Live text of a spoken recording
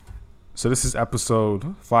So this is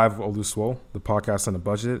episode 5 of Olu Swole, the podcast on a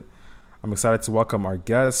budget. I'm excited to welcome our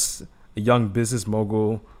guest, a young business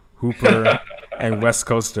mogul, hooper, and West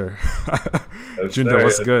Coaster. Yes, Jundo, sir.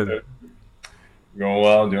 what's Yes, good? sir.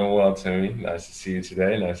 Doing well, Timmy. Nice to see you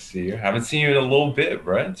today. Nice to see you. Haven't seen you in a little bit,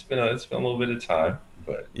 bro. It's been a little bit of time,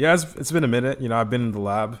 but Yeah, it's been a minute. I've been in the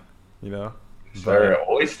lab, you know, sir, but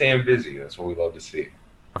always staying busy. That's what we love to see.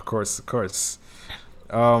 of course.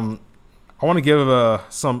 Um, I want to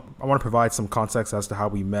I want to provide some context as to how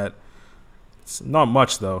we met. It's not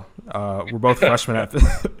much though. We're both freshmen at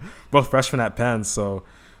both freshmen at Penn, so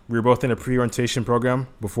we were both in a pre-orientation program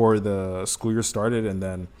before the school year started, and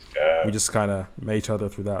then we Yeah, just kind of met each other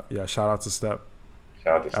through that. Yeah, shout out to Step.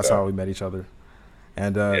 shout out to That's stuff. how we met each other,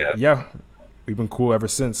 and Yeah. yeah, we've been cool ever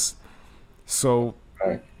since. So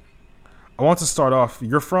Right. I want to start off.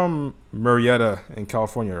 You're from Murrieta in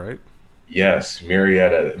California, right? Yes,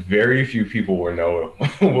 Marietta. Very few people will know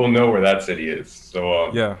will know where that city is. So,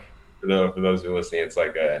 Yeah. for those who are listening, it's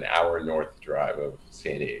like an hour north drive of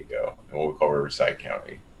San Diego, and what we call Riverside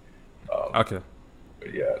County. Um, Okay.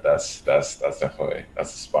 but yeah, that's definitely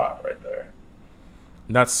that's the spot right there.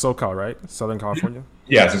 And that's SoCal, right? Southern California.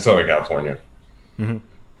 Yeah, it's in Southern California. Hmm.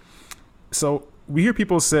 So we hear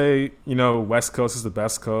people say, West Coast is the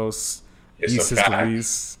best coast, It's a East is the fact.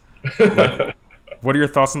 least. Like, what are your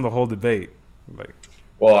thoughts on the whole debate? Like,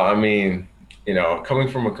 Well, I mean, coming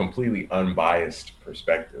from a completely unbiased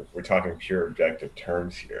perspective, we're talking pure objective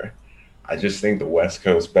terms here. I just think the West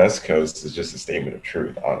Coast, best coast is just a statement of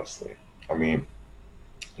truth, honestly. I mean,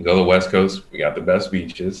 you go to the West Coast, we got the best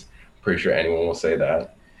beaches. Pretty sure anyone will say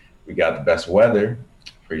that. We got the best weather.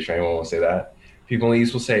 Pretty sure anyone will say that. People in the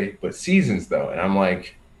East will say, but seasons though. And I'm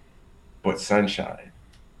like, but sunshine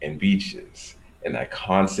and beaches and that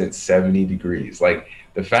constant 70 degrees. Like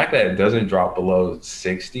the fact that it doesn't drop below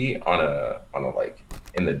 60 on a like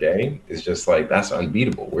in the day is just like that's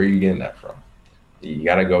unbeatable. Where are you getting that from? You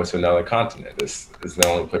got to go to another continent. This is the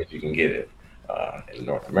only place you can get it in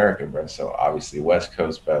North America, bro. So obviously West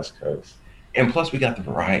Coast, Best Coast, and plus we got the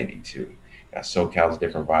variety too. Got SoCal's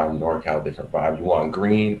different vibe, NorCal different vibe. You want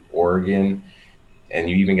green, Oregon, and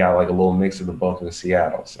you even got like a little mix of the both in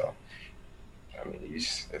Seattle. So I mean,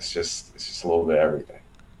 it's just a little bit of everything.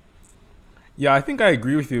 yeah, I think I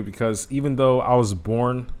agree with you because even though I was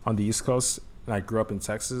born on the East Coast and I grew up in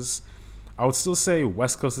Texas, I would still say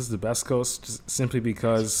West Coast is the best coast just simply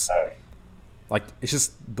because, Uh, like, it's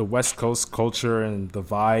just the West Coast culture and the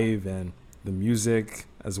vibe and the music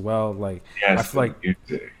as well. Like, I yes, feel the like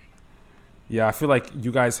music. Yeah, I feel like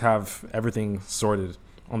you guys have everything sorted.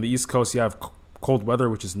 On the East Coast, you have cold weather,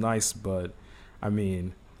 which is nice, but I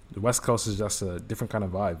mean, the West Coast is just a different kind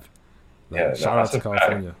of vibe. Like, Yeah, no, shout out that's to a fact.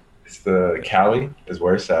 California. It's the Cali is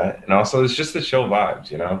where it's at, and also it's just the chill vibes.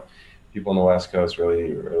 People on the West Coast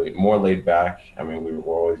really, really more laid back. I mean, we're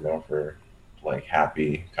always known for like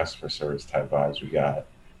happy customer service type vibes we got.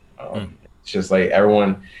 Mm. It's just like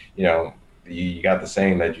everyone, you know, you got the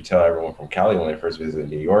saying that you tell everyone from Cali when they first visit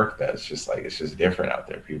New York that it's just like it's just different out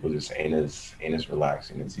there. People just ain't as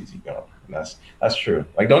relaxing, as easy going, and that's true.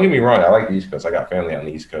 Like, don't get me wrong, I like the East Coast. I got family on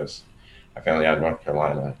the East Coast. My family out of North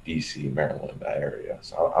Carolina, DC, Maryland, that area.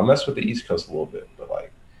 So I mess with the East Coast a little bit, but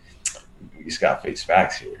like you just got to face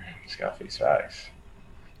facts here. You just got to face facts.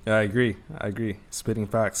 Yeah, I agree. I agree. Spitting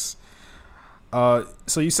facts.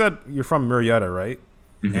 So you said you're from Murrieta, right?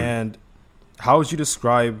 Mhm. And how would you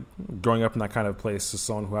describe growing up in that kind of place to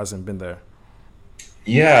someone who hasn't been there?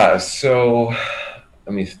 Yeah, so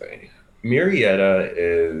let me think. Murrieta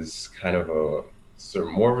is kind of a sort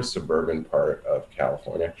of more of a suburban part of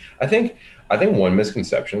California. I think I think one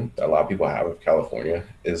misconception that a lot of people have of California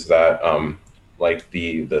is that like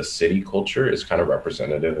the city culture is kind of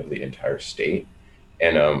representative of the entire state.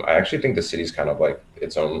 And I actually think the city is kind of like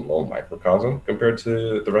its own little microcosm compared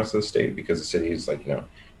to the rest of the state because the city is like,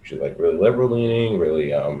 usually like really liberal leaning,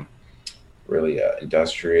 really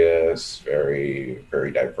industrious, very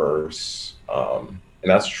very diverse, and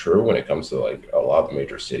that's true when it comes to like a lot of the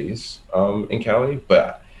major cities in Cali.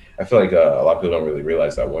 But I feel like a lot of people don't really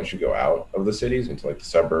realize that once you go out of the cities into like the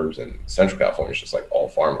suburbs and Central California, it's just like all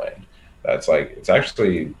farmland. That's like it's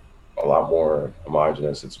actually a lot more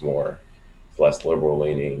homogenous. It's less liberal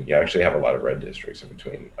leaning. You actually have a lot of red districts in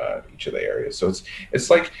between each of the areas. So it's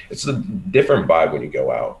like it's a different vibe when you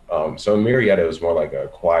go out. So in Murrieta, it was more like a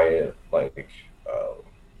quiet, like uh,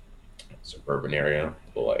 suburban area.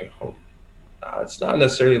 But like, it's not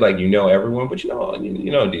necessarily like everyone, but you know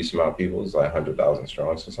a decent amount of people. It's like 100,000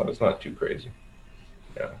 strong, so it's not too crazy.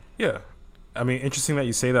 Yeah, Yeah. I mean, interesting that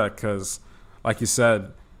you say that because, like you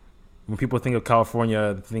said, when people think of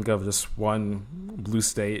California, they think of just one blue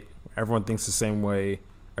state. Everyone thinks the same way.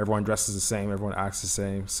 Everyone dresses the same. Everyone acts the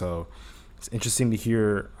same. So it's interesting to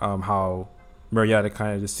hear how Marietta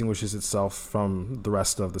kind of distinguishes itself from the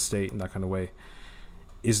rest of the state in that kind of way.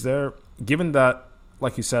 Is there, given that,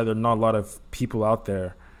 like you said, there are not a lot of people out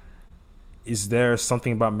there, is there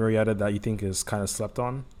something about Marietta that you think is kind of slept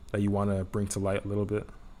on that you want to bring to light a little bit?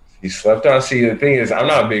 He slept on. See, the thing is, I'm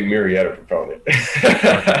not a big Marietta proponent.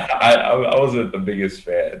 Okay. I wasn't the biggest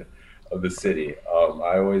fan of the city.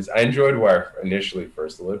 I enjoyed where I initially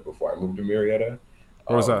first lived before I moved to Marietta.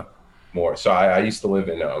 What was Um, that? More. So I used to live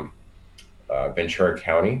in Ventura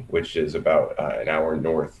County, which is about an hour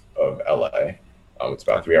north of LA. It's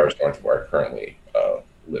about Okay. 3 hours north of where I currently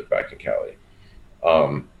live back in Cali.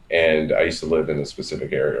 And I used to live in a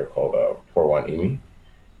specific area called Port Hueneme,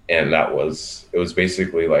 and it was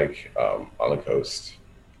basically like on the coast,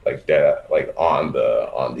 like dead, like on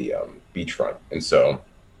the beachfront. And so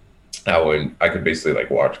I could basically like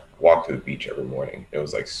walk to the beach every morning. It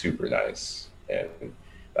was like super nice, and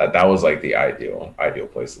that was like the ideal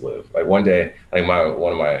place to live. Like one day, like my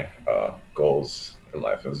one of my goals in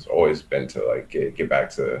life has always been to like get back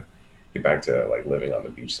to like living on the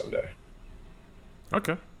beach someday.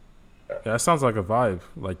 Okay. Yeah, that sounds like a vibe.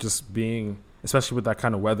 Like just being, especially with that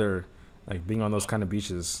kind of weather, like being on those kind of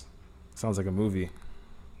beaches, sounds like a movie.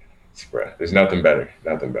 There's nothing better,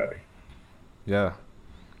 nothing better. Yeah.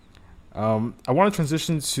 I want to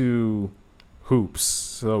transition to hoops.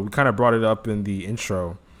 So we kind of brought it up in the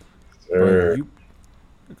intro, but Sir.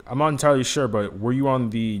 I'm not entirely sure, but were you on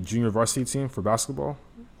the junior varsity team for basketball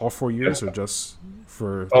all 4 years or just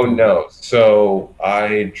for Oh 3? no. So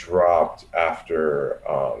I dropped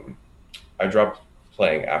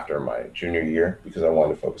playing after my junior year because I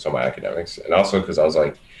wanted to focus on my academics, and also because I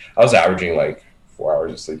was averaging like 4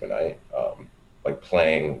 hours of sleep a night, like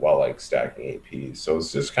playing while like stacking APs. So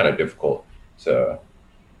it's just kind of difficult to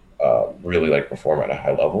really like perform at a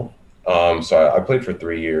high level. So I played for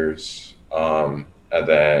 3 years, and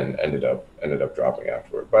then ended up dropping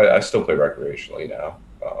afterward. But I still play recreationally now.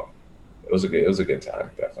 It was a good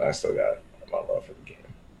time. Definitely, I still got my love for the game.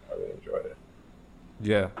 I really enjoyed it.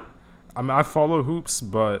 Yeah. I mean, I follow hoops,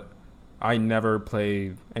 but I never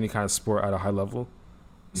played any kind of sport at a high level.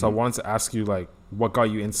 So I Mhm. wanted to ask you, like, what got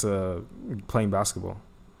you into playing basketball?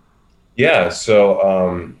 Yeah,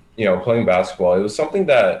 so you know, playing basketball, it was something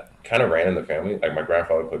that kind of ran in the family. Like my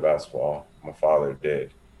grandfather played basketball, my father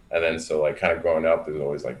did. And then so like kind of growing up, there's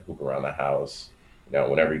always like hoop around the house. You know,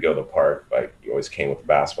 whenever you go to the park, like you always came with the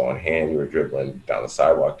basketball in hand, you were dribbling down the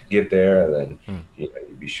sidewalk to get there, and then Hmm.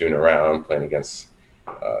 you'd be shooting around, playing against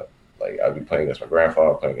like I'd be playing against my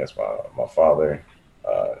grandfather, playing against my father.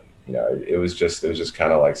 Uh, you know, it was just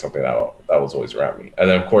kind of like something that was always around me. And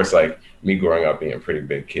then of course, like me growing up being a pretty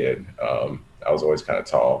big kid, I was always kind of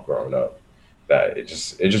tall growing up. That it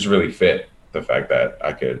just really fit the fact that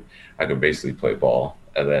I could basically play ball,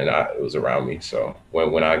 and then it was around me. So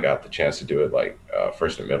when I got the chance to do it, like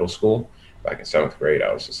first in middle school, back in seventh grade,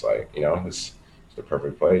 I was just like, you know, this is the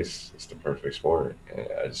perfect place. It's the perfect sport, and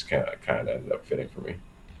I just kind of ended up fitting for me.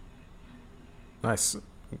 Nice.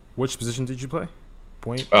 Which position did you play?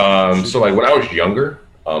 Point, So shooting? like when I was younger,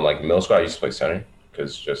 like in middle school, I used to play center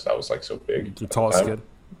because just I was like so big The at the tallest time. kid?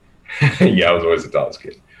 Yeah, I was always the tallest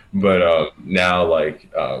kid. But now,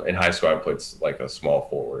 like in high school, I played like a small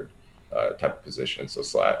forward type of position, so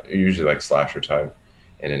usually like slasher type,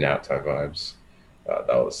 in and out type vibes.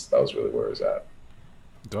 That was really where it was at.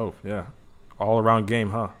 Dope, yeah. All around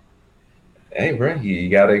game, huh? Hey, bro, you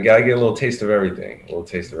gotta get a little taste of everything. A little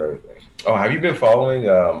taste of everything. Oh, have you been following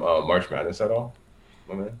March Madness at all,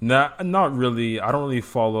 my man? Nah, not really. I don't really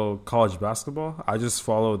follow college basketball. I just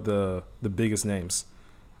follow the biggest names,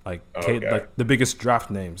 like Cade, Okay. like the biggest draft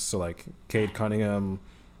names. So like Cade Cunningham,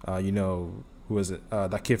 who is it?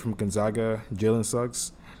 That kid from Gonzaga, Jalen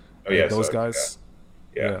Suggs, Oh like yeah, those so yeah, guys.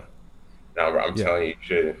 yeah. Yeah, Now, bro, I'm yeah, telling you, you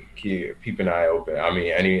should keep an eye open. I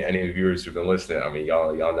mean, any of the viewers who've been listening, I mean,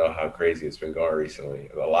 y'all know how crazy it's been going recently.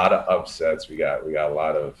 A lot of upsets. We got a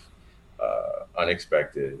lot of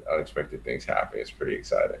unexpected things happening. It's pretty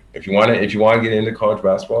exciting. If you want to get into college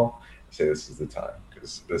basketball, I say this is the time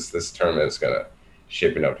because this tournament is gonna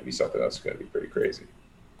shaping up to be something that's gonna be pretty crazy.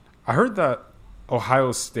 I heard that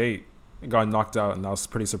Ohio State got knocked out, and that was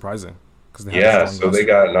pretty surprising because they had a Yeah, strong so they roster.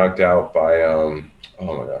 got knocked out by oh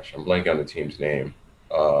my gosh, I'm blanking on the team's name.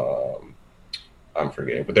 Um, I'm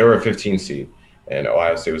forgetting, but they were a 15 seed, and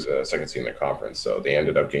Ohio State was a second seed in the conference, so they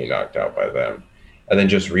ended up getting knocked out by them. And then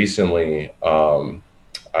just recently,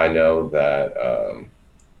 I know that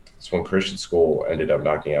Swan Christian School ended up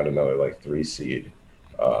knocking out another like three seed.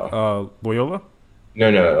 Uh, Loyola.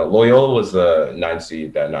 No. Loyola was the 9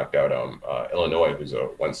 seed that knocked out Illinois, who's a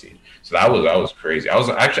 1 seed. So that was crazy. I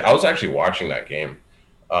was actually watching that game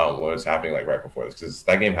when it was happening like right before this because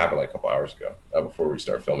that game happened like a couple hours ago before we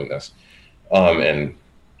start filming this. And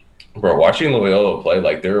bro, watching Loyola play,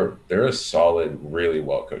 like they're a solid, really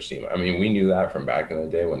well coached team. I mean, we knew that from back in the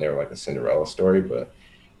day when they were like a Cinderella story, but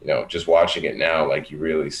just watching it now, like you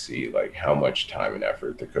really see like how much time and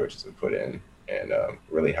effort the coaches have put in, and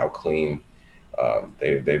really how clean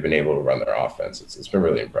they've been able to run their offense. It's been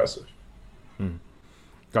really impressive. Hmm.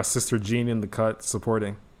 Got Sister Jean in the cut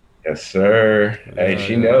supporting. Yes, sir. Hey, Yeah,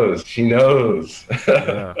 she yeah, knows. She knows.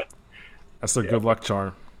 yeah. That's their Yeah, good luck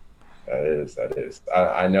charm. that is. That is.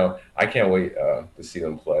 I know. I can't wait to see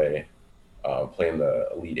them play in the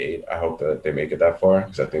Elite Eight. I hope that they make it that far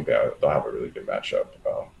because I think they'll have a really good matchup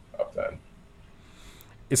up then.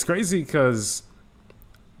 It's crazy because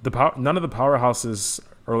none of the powerhouses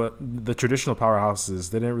or the traditional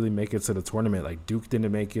powerhouses they didn't really make it to the tournament. Like Duke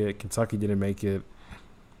didn't make it, Kentucky didn't make it.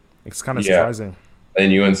 It's kind of Yeah, surprising.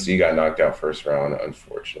 and UNC got knocked out first round,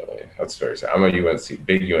 unfortunately. That's very sad. I'm a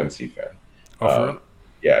big UNC fan. Oh, for real?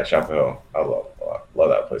 Yeah, Chapel Hill, I love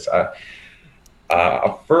that place.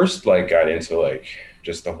 I first like got into like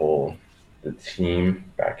just the team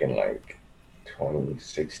back in like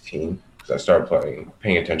 2016 because I started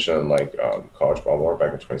paying attention in like college ball more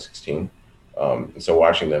back in 2016. And so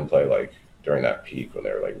watching them play like during that peak when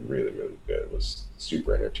they were like really really good was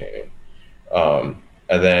super entertaining.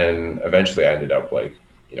 And then eventually I ended up like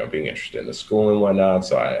being interested in the school and whatnot.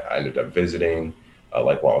 So I ended up visiting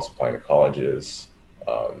like while I was applying to colleges.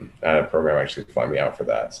 I had a program actually fly me out for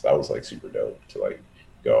that. So that was like super dope to like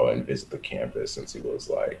go and visit the campus and see what it was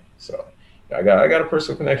like. So yeah, I got a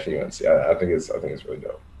personal connection to UNC. I think it's really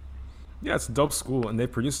dope. Yeah, it's a dope school, and they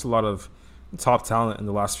produced a lot of top talent in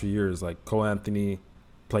the last few years. Like Cole Anthony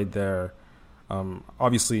played there.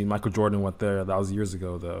 Obviously, Michael Jordan went there. That was years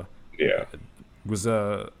ago, though. Yeah. Was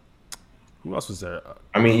who else was there?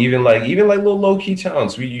 I mean, even like little low key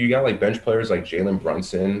talents. You got like bench players like Jalen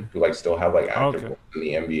Brunson who like still have like Oh, active okay. roles in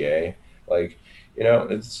the NBA. Like,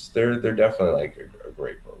 it's they're definitely like a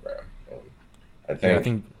great program. And I Yeah,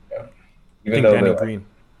 think yeah, I even think though Danny they're like, Green.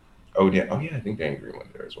 oh yeah, I think Dan Green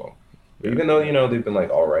went there as well. But Yeah. even though they've been like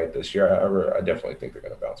all right this year, I definitely think they're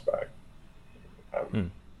gonna bounce back. Hmm.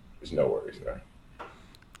 There's no worries there.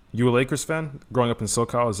 You a Lakers fan? Growing up in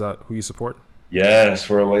SoCal, is that who you support? Yes,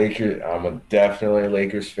 we're a Lakers. I'm definitely a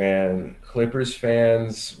Lakers fan. Clippers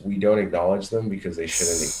fans, we don't acknowledge them because they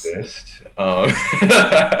shouldn't exist.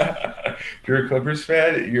 If you're a Clippers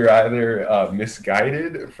fan, you're either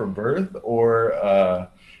misguided from birth or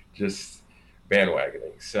just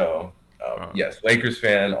bandwagoning. So, Uh, yes, Lakers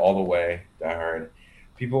fan all the way, diehard.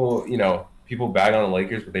 People bag on the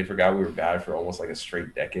Lakers, but they forgot we were bad for almost like a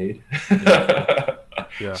straight decade. yeah,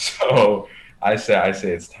 yeah. So I say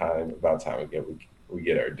it's about time again we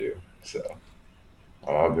get our due. So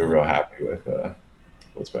I've been real happy with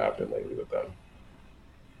what's been happening lately with them.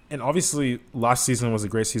 And obviously, last season was a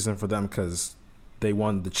great season for them because they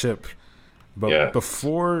won the chip. But Yeah.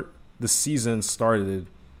 before the season started,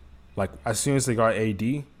 like as soon as they got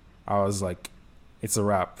AD, I was like, it's a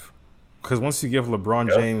wrap. Because once you give LeBron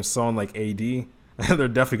Yep. James someone like AD, they're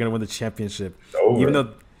definitely gonna win the championship. It's Even over.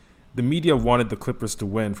 though the media wanted the Clippers to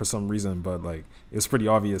win for some reason, but like it was pretty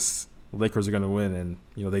obvious the Lakers are gonna win, and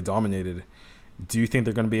they dominated. Do you think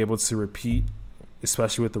they're gonna be able to repeat,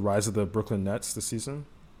 especially with the rise of the Brooklyn Nets this season,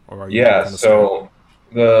 or are you Yeah. kind of scared? So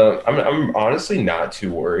I'm honestly not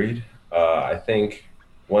too worried. I think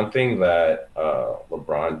one thing that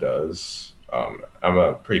LeBron does. I'm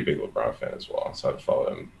a pretty big LeBron fan as well, so I've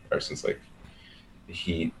followed him ever since like the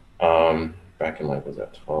Heat back in like was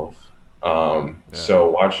that 12. Yeah, So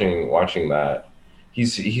watching that,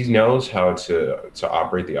 he knows how to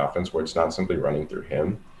operate the offense where it's not simply running through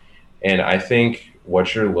him. And I think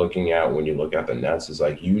what you're looking at when you look at the Nets is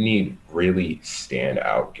like you need really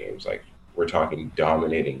standout games. Like we're talking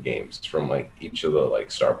dominating games from like each of the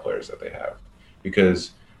like star players that they have.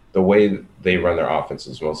 Because the way they run their offense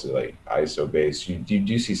is mostly like ISO based. You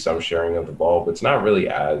do see some sharing of the ball, but it's not really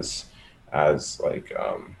as like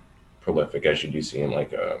prolific as you do see in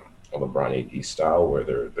like a LeBron AD style where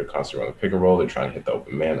they're constantly on the pick and roll. They're trying to hit the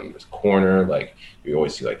open man on this corner. Like you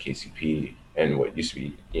always see like KCP and what used to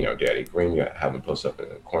be Daddy Green. You have them post up in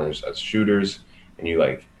the corners as shooters, and you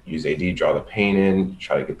like use AD, draw the paint in,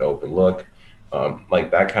 try to get the open look,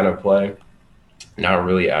 like that kind of play. Not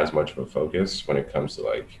really as much of a focus when it comes to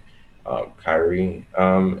like Kyrie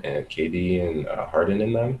and KD and Harden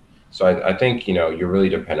in them. So I think you really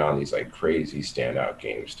depend on these like crazy standout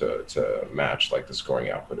games to match like the scoring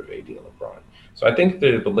output of AD and LeBron. So I think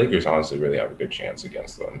the Lakers honestly really have a good chance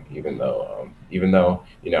against them, even though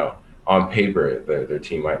on paper their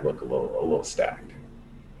team might look a little stacked.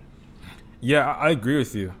 Yeah, I agree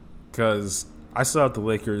with you because I still have the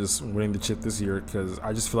Lakers winning the chip this year because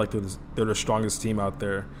I just feel like they're the strongest team out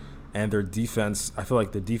there, and their defense. I feel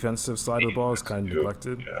like the defensive side of the ball is kind of Too.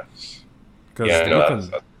 neglected Yes. because Yeah, no, Brooklyn,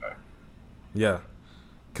 that's yeah,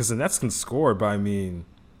 because the Nets can score, but I mean,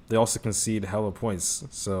 they also concede hella points.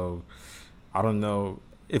 So I don't know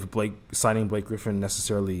if Blake signing Blake Griffin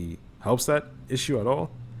necessarily helps that issue at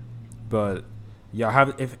all. But yeah, I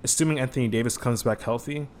have if assuming Anthony Davis comes back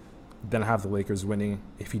healthy, then I have the Lakers winning.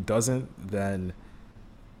 If he doesn't, then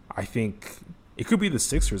I think it could be the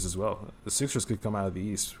Sixers as well. The Sixers could come out of the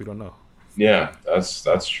East. We don't know. Yeah,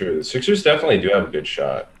 that's true. The Sixers definitely do have a good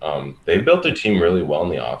shot. They built their team really well in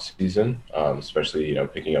the offseason, especially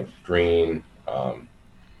picking up Green.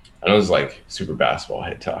 I know it's like super basketball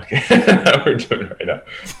head talk that we're doing right now,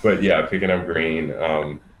 but yeah, picking up Green.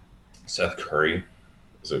 Seth Curry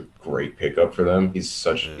is a great pickup for them. Yeah.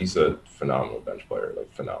 He's a phenomenal bench player,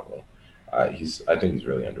 like phenomenal. I think he's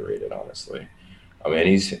really underrated, honestly. I mean,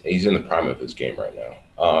 he's in the prime of his game right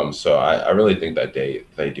now. So I really think that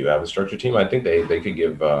they do have a structured team. I think they could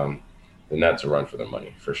give the Nets a run for their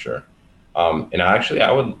money for sure. And actually,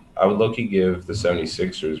 I would low key give the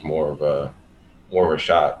 76ers more of a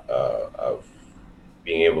shot of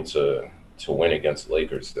being able to win against the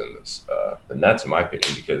Lakers than the Nets, in my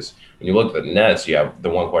opinion. Because when you look at the Nets, you have the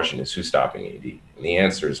one question is who's stopping AD, and the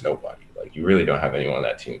answer is nobody. Like you really don't have anyone on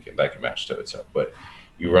that team that can match toe to toe. But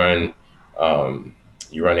you run um,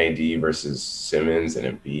 you run AD versus Simmons and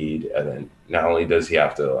Embiid, and then not only does he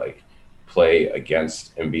have to like play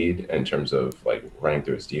against Embiid in terms of like running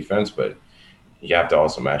through his defense, but you have to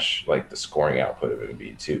also match like the scoring output of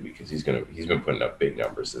Embiid too, because he's been putting up big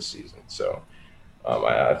numbers this season. So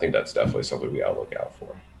I think that's definitely something we gotta look out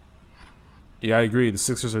for. Yeah, I agree. The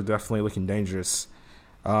Sixers are definitely looking dangerous.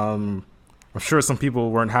 Um, I'm sure some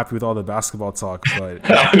people weren't happy with all the basketball talk, but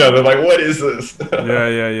I know they're like, what is this? yeah,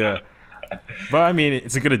 yeah, yeah. But I mean,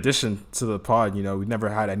 it's a good addition to the pod. You know, we've never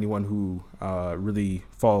had anyone who really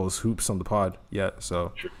follows hoops on the pod yet.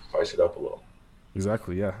 So Spice it up a little.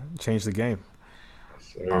 exactly, yeah, change the game.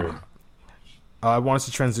 Yes, Uh, sir. I wanted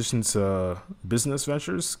to transition to business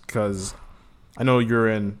ventures because I know you're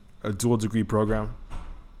in a dual degree program.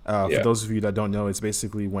 For Yeah, those of you that don't know, it's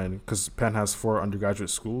basically when because Penn has four undergraduate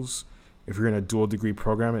schools. If you're in a dual degree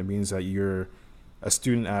program, it means that you're a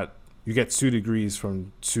student at you get 2 degrees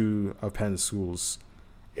from two of Penn's schools,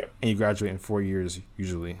 yeah, and you graduate in 4 years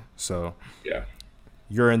usually. So yeah,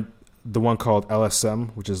 you're in the one called LSM,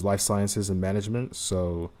 which is Life Sciences and Management.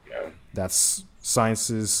 So yeah. that's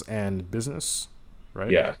sciences and business, right?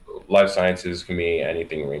 Yeah, life sciences can be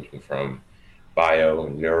anything ranging from bio,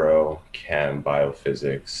 neuro, chem,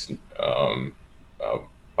 biophysics, uh,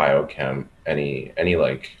 biochem, any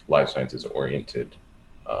like life sciences oriented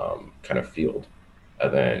kind of field,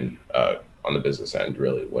 and then on the business end,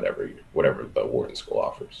 really whatever the Wharton School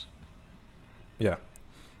offers. Yeah.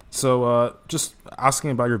 So, just asking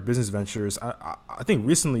about your business ventures, I think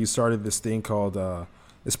recently you started this thing called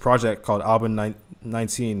this project called Album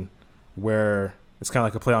 19, where it's kind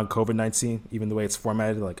of like a play on COVID-19, even the way it's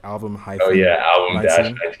formatted, like album Oh hyphen yeah, album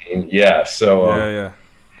dash 19. 19. Yeah, so Yeah, yeah,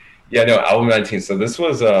 yeah, no, album 19. So this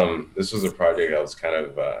was a project that was kind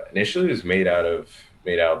of initially it was made out of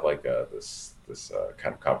like this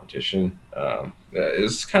kind of competition. It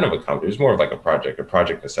was kind of it was more of like a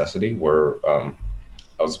project necessity where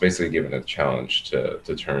I was basically given a challenge to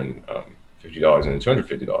turn $50 into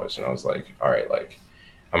 $250, and I was like, all right, like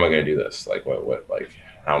how am I going to do this? Like what like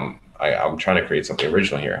I'm trying to create something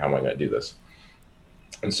original here. How am I going to do this?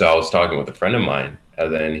 And so I was talking with a friend of mine,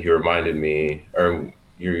 and then he reminded me, or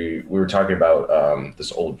we were talking about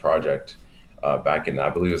this old project back in, I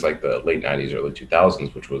believe it was like the late 90s, early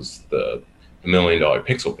 2000s, which was the $1 million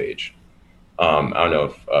pixel page. I don't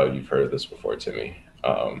know if you've heard of this before, Timmy.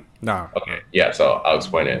 nah, Okay, no. yeah, so I'll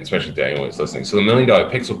explain it, especially to anyone who's listening. So the $1 million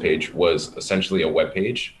pixel page was essentially a web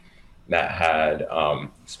page that had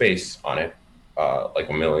space on it, like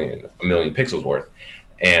a million pixels worth.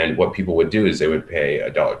 And what people would do is they would pay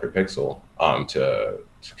 $1 per pixel to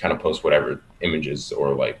kind of post whatever images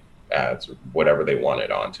or like ads or whatever they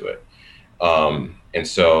wanted onto it. And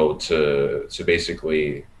so to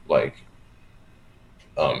basically like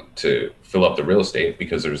to fill up the real estate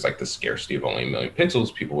because there's like the scarcity of only 1 million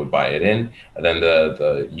pixels, people would buy it in, and then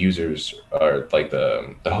the users or like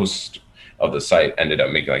the host of the site ended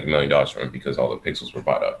up making like $1 million from it because all the pixels were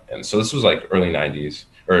bought up. And so this was like early 90s.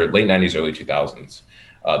 or late 90s, early 2000s,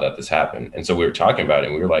 that this happened. And so we were talking about it,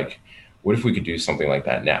 and we were like, what if we could do something like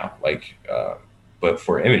that now? But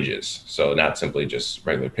for images. So not simply just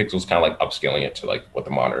regular pixels, kind of like upscaling it to like what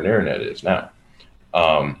the modern internet is now.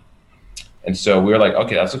 Um, and so we were like,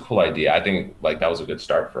 okay, that's a cool idea. I think like that was a good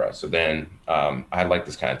start for us. So then I had like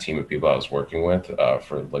this kind of team of people I was working with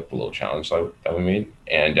for like the little challenge that we made.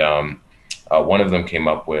 And one of them came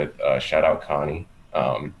up with shout out Connie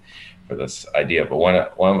for this idea. But one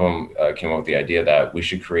of them came up with the idea that we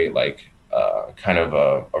should create like kind of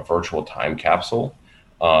a virtual time capsule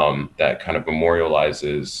that kind of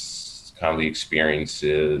memorializes kind of the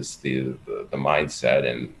experiences, the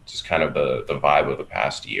mindset, and just kind of the vibe of the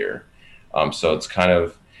past year. So it's kind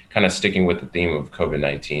of sticking with the theme of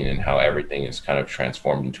COVID-19 and how everything is kind of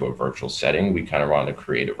transformed into a virtual setting. We kind of want to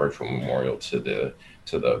create a virtual memorial to the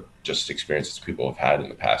just experiences people have had in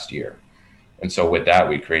the past year. And so with that,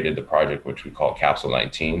 we created the project, which we call Capsule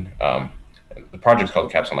 19. The project's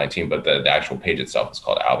called Capsule 19, but the actual page itself is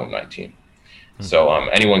called Album 19. So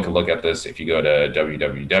anyone can look at this if you go to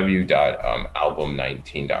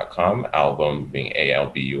www.album19.com, album being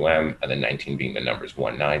ALBUM, and then 19 being the numbers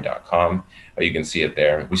 19.com. You can see it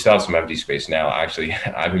there. We still have some empty space now. Actually,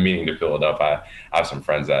 I've been meaning to fill it up. I have some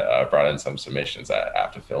friends that brought in some submissions that I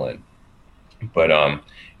have to fill in. But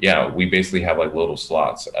yeah, we basically have like little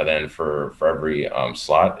slots, and then for every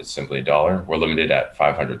slot, it's simply $1. We're limited at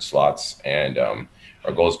 500 slots, and our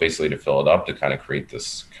goal is basically to fill it up to kind of create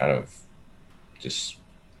this kind of just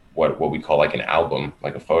what we call like an album,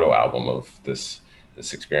 like a photo album of this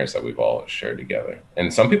experience that we've all shared together.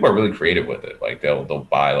 And some people are really creative with it. Like they'll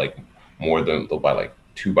buy like they'll buy like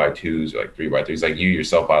 2x2s or like 3x3s. Like you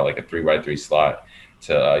yourself buy like a 3x3 slot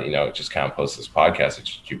to just kind of post this podcast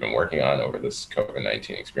that you've been working on over this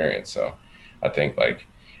COVID-19 experience. So I think like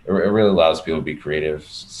it really allows people to be creative.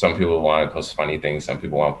 Some people want to post funny things. Some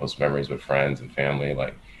people want to post memories with friends and family.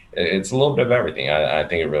 Like it's a little bit of everything. I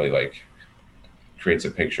think it really like creates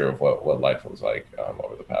a picture of what life was like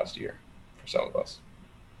over the past year for some of us.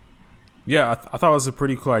 Yeah, I thought it was a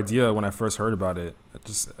pretty cool idea when I first heard about it.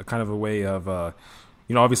 Just a kind of a way of,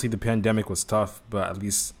 obviously the pandemic was tough, but at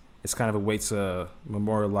least it's kind of a way to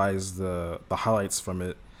memorialize the highlights from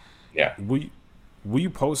it. Yeah. Will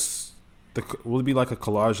you post will it be like a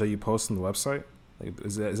collage that you post on the website? Like,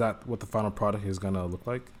 is that what the final product is gonna look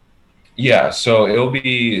like? Yeah. So it'll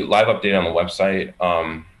be live update on the website.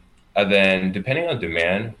 And then depending on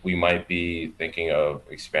demand, we might be thinking of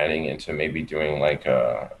expanding into maybe doing like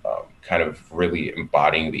a kind of really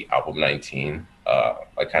embodying the album 19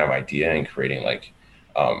 like kind of idea and creating like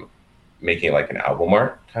making like an album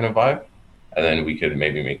art kind of vibe. And then we could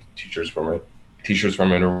maybe make t-shirts from it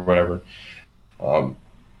or whatever. Um,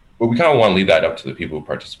 but we kind of want to leave that up to the people who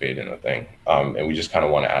participate in the thing, and we just kind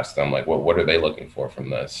of want to ask them like, what are they looking for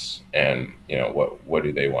from this, and what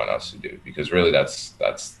do they want us to do? Because really, that's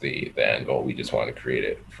the end goal. We just want to create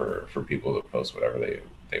it for people to post whatever they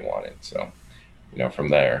wanted. So, from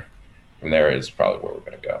there is probably where we're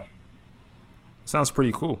going to go. Sounds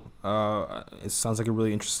pretty cool. It sounds like a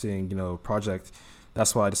really interesting, project.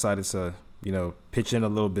 That's why I decided to, pitch in a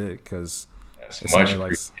little bit because Yes, it much sounded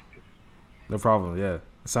like no problem. Yeah, it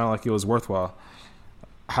sounded like it was worthwhile.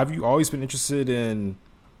 Have you always been interested in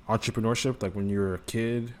entrepreneurship, like when you were a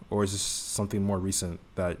kid, or is this something more recent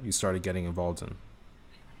that you started getting involved in?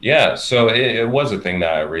 Yeah, so it was a thing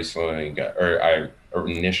that I recently got, or I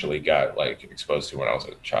initially got like exposed to when I was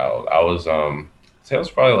a child. I was say I was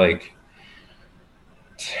probably like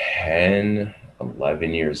 10,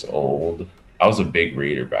 11 years old. I was a big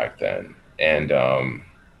reader back then. And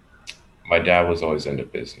my dad was always into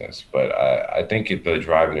business, but I think the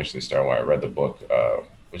drive initially started when I read the book,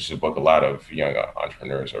 which is a book a lot of young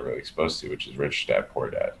entrepreneurs are really exposed to, which is Rich Dad Poor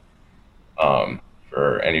Dad.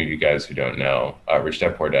 For any of you guys who don't know, Rich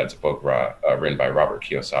Dad Poor Dad's a book written by Robert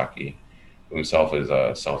Kiyosaki, who himself is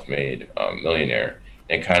a self-made millionaire,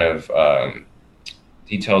 and kind of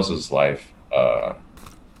details his life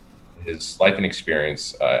and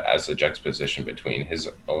experience as a juxtaposition between his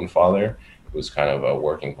own father, who was kind of a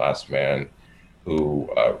working class man who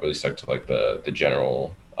really stuck to like the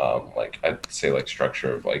general like I'd say like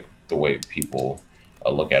structure of like the way people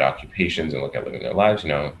look at occupations and look at living their lives.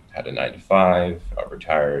 Had a 9 to 5,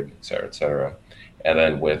 retired, et cetera, et cetera. And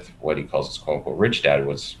then with what he calls his quote unquote rich dad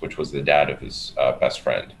which was the dad of his best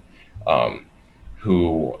friend, um,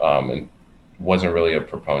 who wasn't really a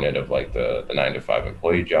proponent of like the 9 to 5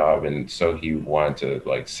 employee job, and so he wanted to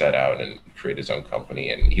like set out and create his own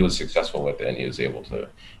company, and he was successful with it, and he was able to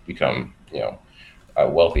become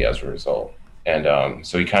wealthy as a result. And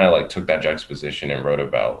so he kind of like took that juxtaposition and wrote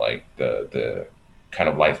about like the kind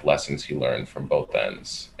of life lessons he learned from both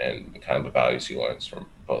ends, and kind of the values he learns from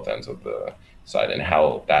both ends of the side, and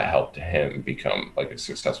how that helped him become like a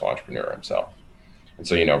successful entrepreneur himself. And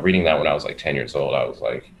so, reading that when I was like 10 years old,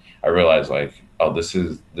 I realized like, oh, this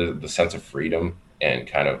is the sense of freedom and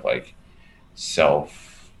kind of like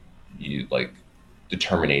self, you like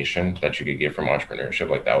determination that you could get from entrepreneurship.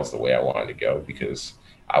 Like that was the way I wanted to go, because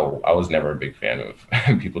I was never a big fan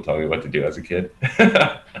of people telling me what to do as a kid.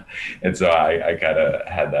 And so I kind of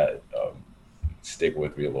had that stick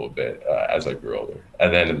with me a little bit as I grew older.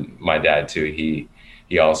 And then my dad too, he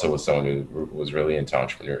also was someone who was really into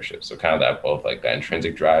entrepreneurship. So kind of that, both like that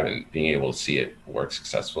intrinsic drive and being able to see it work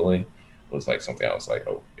successfully, was like something I was like,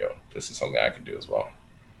 oh, this is something I could do as well.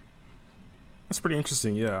 That's pretty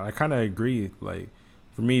interesting. Yeah, I kind of agree. Like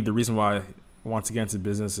for me, the reason why I want to get into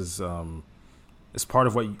business is part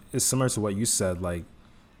of what is similar to what you said. Like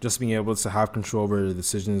just being able to have control over the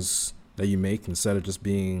decisions that you make instead of just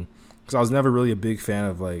being. Because I was never really a big fan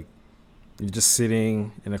of like you're just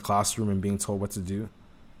sitting in a classroom and being told what to do.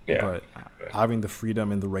 Yeah. But having the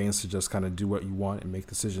freedom and the reins to just kind of do what you want and make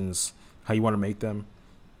decisions how you want to make them,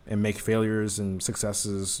 and make failures and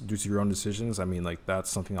successes due to your own decisions. I mean, like that's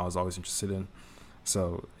something I was always interested in.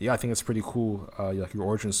 So yeah, I think it's pretty cool. Like your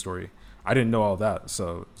origin story. I didn't know all that,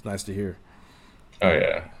 so it's nice to hear. Oh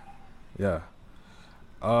yeah. Yeah.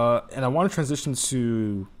 And I want to transition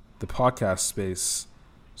to the podcast space.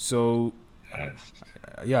 So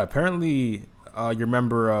yeah, apparently you're a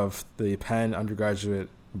member of the Penn Undergraduate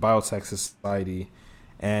Biotech Society,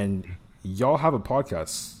 and y'all have a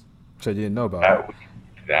podcast, which I didn't know about.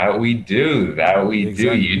 That we do. That we do.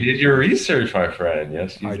 Exactly. You did your research, my friend.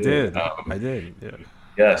 Yes, you I did. did. I did. Yeah.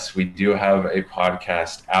 Yes, we do have a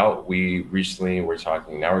podcast out. We recently were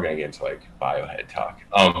talking. Now we're going to get into like biohead talk.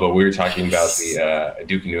 But we were talking about the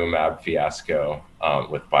aducanumab fiasco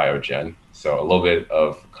with Biogen. So a little bit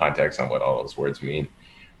of context on what all those words mean.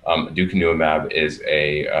 Aducanumab is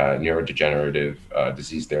a neurodegenerative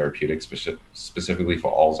disease therapeutic, specifically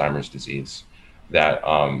for Alzheimer's disease, that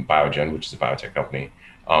Biogen, which is a biotech company,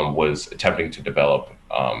 was attempting to develop.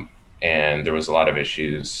 And there was a lot of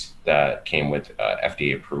issues that came with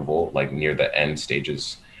FDA approval, like near the end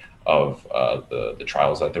stages of the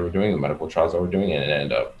trials that they were doing, the medical trials that were doing, and it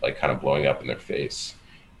ended up like kind of blowing up in their face.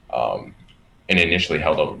 Um, and initially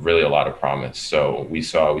held up really a lot of promise. So we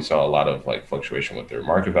saw a lot of like fluctuation with their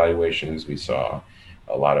market valuations. We saw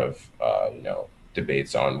a lot of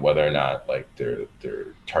debates on whether or not like their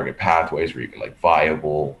target pathways were even like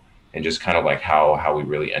viable, and just kind of like how we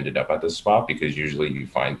really ended up at this spot, because usually you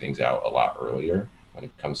find things out a lot earlier when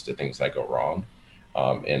it comes to things that go wrong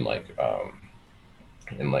in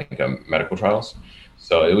medical trials.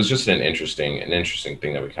 So it was just an interesting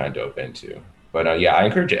thing that we kind of dove into. But yeah, I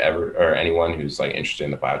encourage anyone who's like interested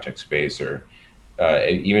in the biotech space, or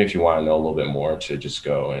even if you want to know a little bit more, to just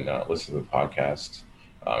go and listen to the podcast.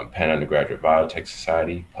 Penn Undergraduate Biotech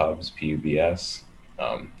Society, Pubs, PUBS.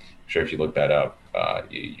 I'm sure if you look that up,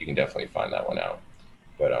 you can definitely find that one out.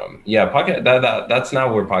 But yeah, podcast that's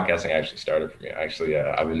not where podcasting actually started for me. Actually,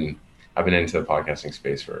 I've been into the podcasting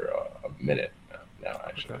space for a minute now.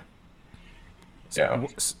 Actually, Okay. yeah.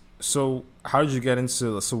 So how did you get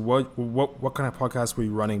into? So what kind of podcast were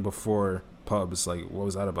you running before Pubs? Like what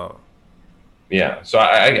was that about? Yeah, so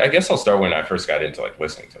I guess I'll start when I first got into like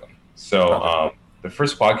listening to them. So Okay. the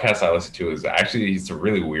first podcast I listened to is actually, it's a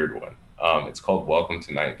really weird one. It's called Welcome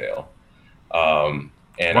to Night Vale, and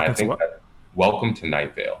I Welcome to think what? that Welcome to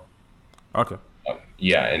Night Vale. Okay.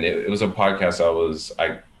 Yeah, and it was a podcast.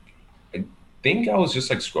 I think I was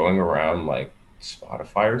just like scrolling around like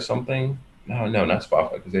Spotify or something. No, not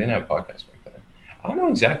Spotify, because they didn't have podcasts back then. I don't know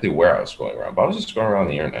exactly where I was scrolling around, but I was just scrolling around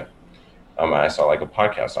the internet. I saw like a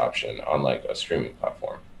podcast option on like a streaming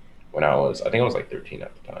platform when I think I was like 13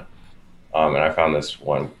 at the time. And I found this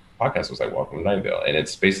one podcast was like Welcome to Night Vale, and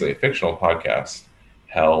it's basically a fictional podcast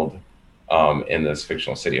held in this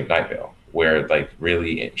fictional city of Night Vale, where like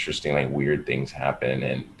really interesting, like weird things happen,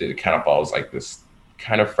 and it kind of follows like this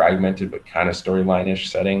kind of fragmented but kind of storyline-ish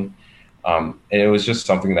setting. And it was just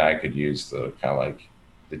something that I could use to kind of like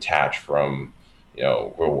detach from,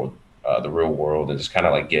 the real world, and just kind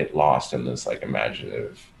of like get lost in this like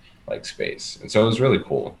imaginative like space. And so it was really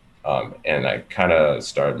cool. And I kind of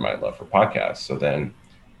started my love for podcasts. So then,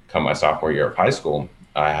 come my sophomore year of high school,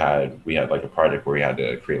 we had like a project where we had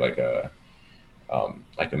to create like a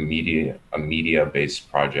media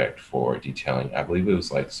based project for detailing. I believe it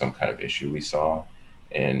was like some kind of issue we saw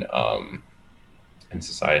in in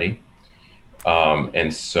society.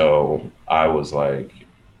 And so I was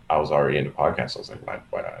already into podcasts. I was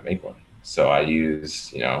like, why not make one? So I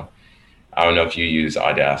used, I don't know if you use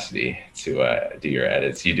Audacity to do your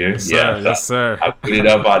edits. You do? Yes, Yeah. sir. So Yes, sir. I booted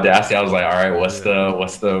up Audacity. I was like, all right, Yeah.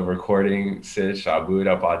 what's the recording sitch? So I booted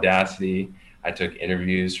up Audacity. I took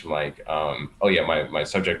interviews from like oh yeah, my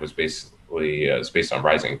subject was basically it's based on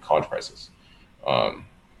rising college prices um,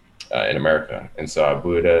 in America, and so I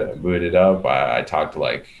booted up. I talked to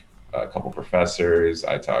like a couple professors.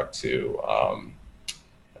 I talked to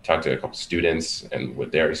a couple students and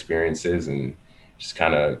with their experiences, and just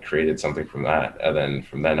kind of created something from that. And then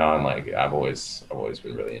from then on, like I've always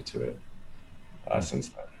been really into it since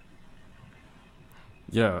then.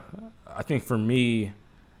 Yeah. I think for me,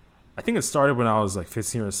 I think it started when I was like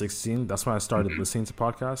 15 or 16. That's when I started Mhm. listening to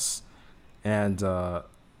podcasts. And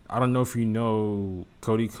I don't know if you know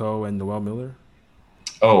Cody Ko and Noel Miller.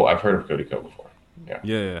 Oh, I've heard of Cody Co before. Yeah.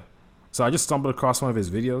 Yeah. Yeah. So I just stumbled across one of his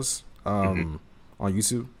videos Hmm. on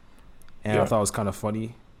YouTube, and I Yeah. thought it was kind of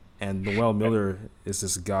funny. And Noel Miller is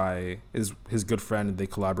this guy, is his good friend, and they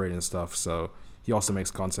collaborate and stuff. So he also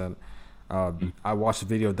makes content. I watched a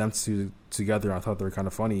video of them two together, and I thought they were kind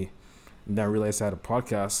of funny. And then I realized I had a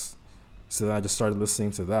podcast, so then I just started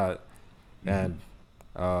listening to that. Hmm. And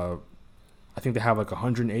uh, I think they have like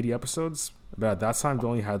 180 episodes, but at that time they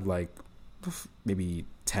only had like maybe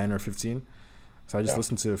 10 or 15. So I just Yeah.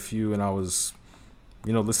 listened to a few, and I was,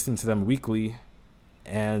 listening to them weekly.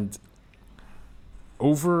 And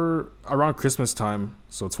over around Christmas time,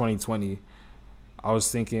 so 2020, I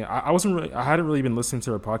was thinking I hadn't really been listening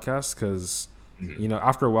to their podcast because, Hmm.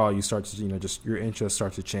 after a while you start to, just your interests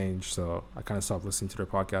start to change. So I kind of stopped listening to their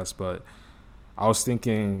podcast, but I was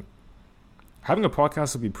thinking having a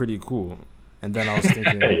podcast would be pretty cool. And then I was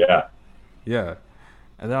thinking, Yeah. yeah.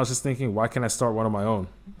 And then I was just thinking, why can't I start one of my own?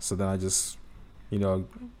 So then I just, you know,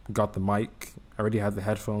 got the mic. I already had the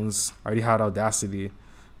headphones. I already had Audacity.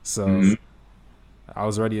 So Hmm. I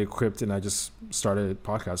was already equipped and I just started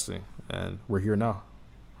podcasting. And we're here now.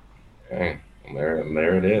 Okay.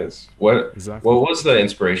 There it is. What Exactly. was the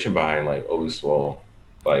inspiration behind like Oswald,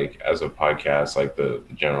 like as a podcast, like the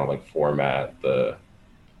general like format, the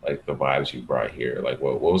like the vibes you brought here? Like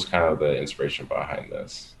what was kind of the inspiration behind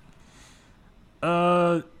this?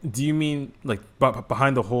 Do you mean like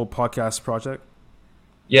behind the whole podcast project?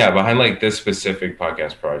 Yeah, behind like this specific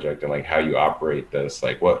podcast project and like how you operate this,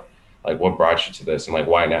 like what brought you to this and like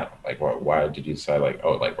why now? Like why did you decide like,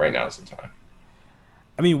 oh, like right now is the time?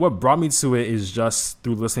 I mean, what brought me to it is just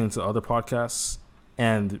through listening to other podcasts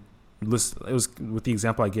and listen. It was with the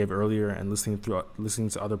example I gave earlier and listening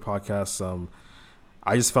to other podcasts.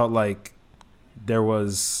 I just felt like there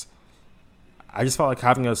was. I just felt like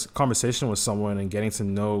having a conversation with someone and getting to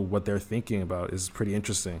know what they're thinking about is pretty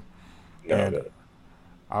interesting. No, And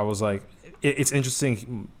I was like, it's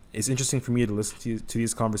interesting. It's interesting for me to listen to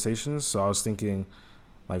these conversations. So I was thinking,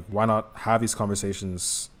 like, why not have these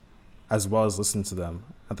conversations as well as listen to them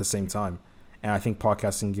at the same time? And I think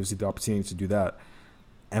podcasting gives you the opportunity to do that.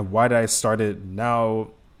 And why did I start it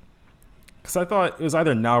now? Because I thought it was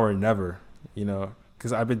either now or never,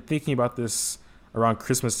 because I've been thinking about this around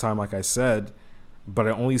Christmas time, like I said, but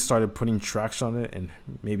I only started putting traction on it in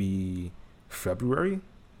maybe February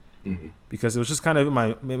mhm. because it was just kind of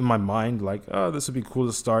in my mind, like, oh, this would be cool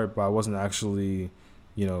to start, but I wasn't actually,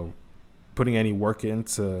 you know, putting any work in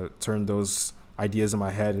to turn those ideas in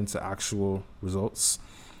my head into actual results.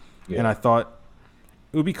 And Yeah. I thought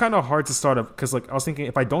it would be kind of hard to start up because, like, I was thinking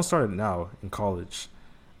if I don't start it now in college,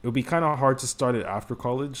 it would be kind of hard to start it after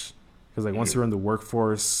college because, like, once Mhm. you're in the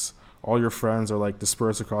workforce, all your friends are like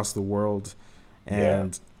dispersed across the world, Yeah.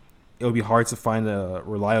 and it would be hard to find a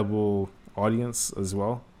reliable audience as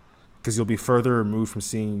well because you'll be further removed from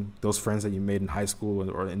seeing those friends that you made in high school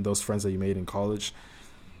or in those friends that you made in college.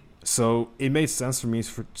 So it made sense for me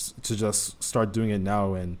to just start doing it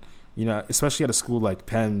now, and especially at a school like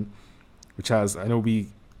Penn, which has I know we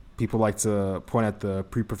people like to point at the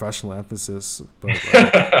pre-professional emphasis, but it's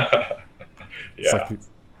like Yeah.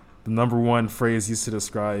 the number one phrase used to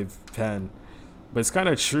describe Penn. But it's kind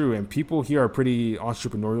of true, and people here are pretty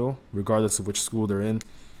entrepreneurial, regardless of which school they're in,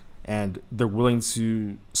 and they're willing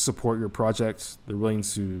to support your project. They're willing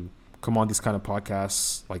to come on these kind of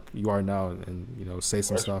podcasts like you are now, and say Of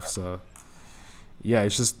some course. stuff. So yeah,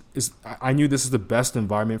 I knew this is the best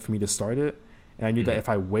environment for me to start it, and I knew that Mhm. if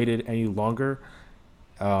I waited any longer,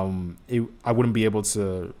 I wouldn't be able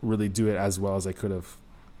to really do it as well as I could have.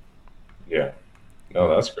 Yeah. No,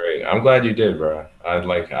 that's great. I'm glad you did, bro. I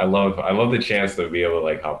love the chance to be able to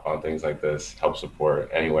like hop on things like this, help support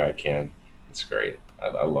any way I can. It's great.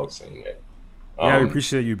 I love seeing it. Yeah, I Um,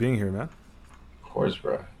 appreciate you being here, man. of course,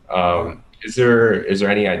 bro. Yeah. Is there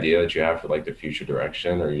any idea that you have for like the future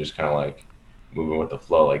direction, or you just kind of like moving with the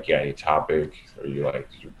flow. Like, yeah, any topic or you like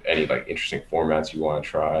any like interesting formats you want to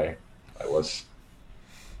try? Like, what's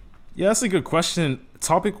Yeah, that's a good question.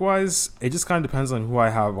 Topic wise, it just kind of depends on who I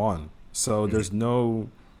have on. So Mhm. there's no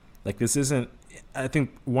like this isn't. I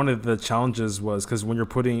think one of the challenges was because when your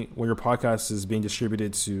podcast is being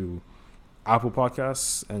distributed to Apple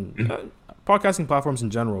Podcasts and Mhm. podcasting platforms in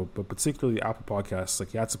general, but particularly Apple Podcasts,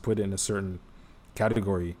 like you have to put it in a certain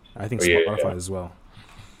category. I think Oh yeah, yeah, Spotify as well.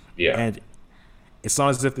 yeah. And it's not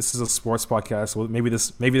as if this is a sports podcast. Well, maybe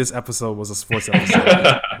this episode was a sports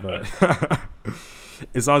episode, but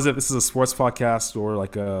it's not as if this is a sports podcast or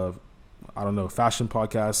like a I don't know fashion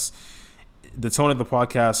podcast. The tone of the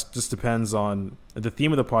podcast just depends on the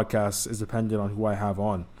theme of the podcast is dependent on who I have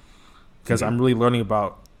on because Mhm. I'm really learning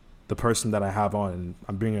about the person that I have on and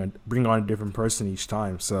I'm bringing on a different person each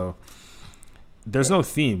time. So there's Yeah. no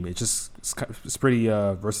theme. It's pretty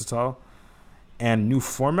versatile and new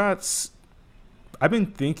formats. I've been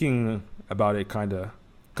thinking about it kind of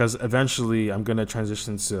because eventually I'm gonna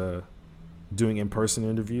transition to doing in-person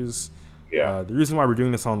interviews. Yeah. The reason why we're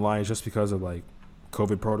doing this online is just because of like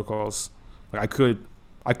COVID protocols. Like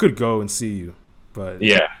I could go and see you, but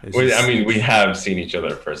Yeah. it's I just mean, we have seen each other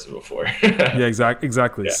in person before. yeah,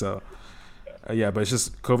 exactly. Yeah. So yeah, but it's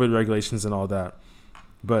just COVID regulations and all that.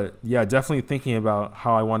 But yeah, definitely thinking about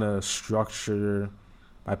how I want to structure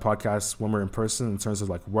my podcast when we're in person in terms of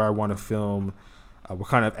like where I want to film, what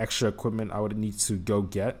kind of extra equipment I would need to go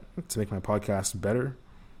get to make my podcast better.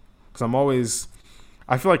 Because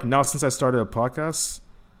I feel like now since I started a podcast,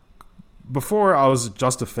 before I was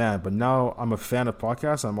just a fan, but now I'm a fan of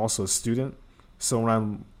podcasts. I'm also a student. So when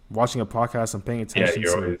I'm watching a podcast, I'm paying Yeah, attention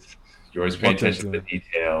to you're always paying what they're attention to the doing.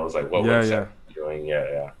 details, like what Yeah, exactly yeah, you're doing. Yeah,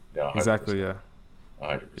 yeah. No, exactly. 100%.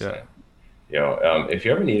 Yeah, yeah. 100%. If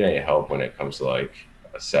you ever need any help when it comes to like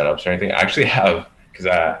setups or anything, I actually have because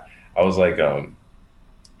I was like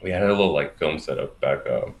we had a little like film setup back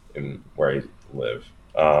in where I live,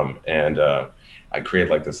 and I created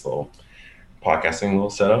like this little podcasting little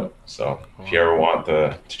setup. So if you Wow. ever want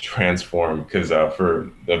to transform, because for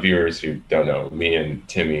the viewers who don't know, me and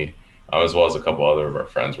Timmy, as well as a couple other of our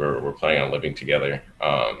friends, we're planning on living together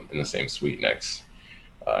in the same suite next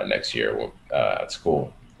year at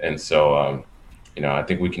school. And so, I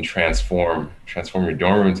think we can transform your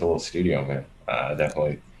dorm room into a little studio, man.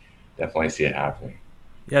 Definitely see it happening.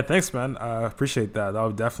 Yeah, thanks, man. I appreciate that. That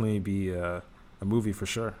would definitely be a movie for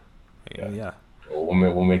sure. Yeah, And yeah,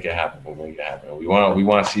 we'll make it happen. We'll make it happen. We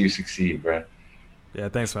want to see you succeed, bro. yeah,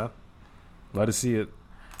 thanks, man. Glad to see it.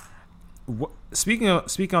 Speaking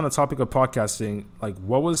on the topic of podcasting, like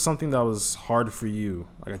what was something that was hard for you,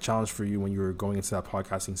 like a challenge for you when you were going into that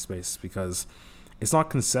podcasting space? Because it's not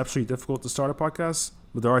conceptually difficult to start a podcast,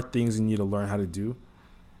 but there are things you need to learn how to do.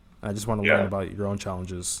 And I just want to learn Yeah. about your own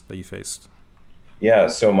challenges that you faced. Yeah,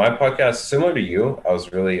 so my podcast, similar to you, I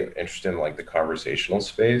was really interested in like the conversational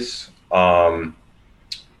space.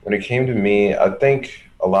 When it came to me, I think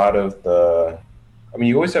a lot of I mean,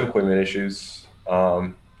 you always have equipment issues.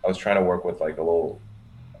 I was trying to work with like a little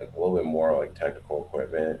bit more like technical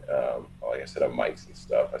equipment. Like I set up mics and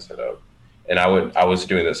stuff. And I was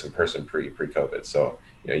doing this in person pre COVID. So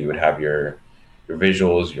you would have your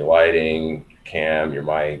visuals, your lighting, your cam, your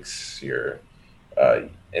mics, your uh,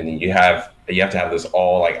 and then you have to have this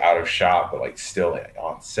all like out of shot, but like still like,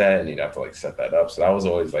 on set, and you'd have to like set that up. So that was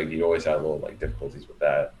always like you always had little like difficulties with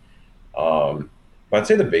that. Um, but I'd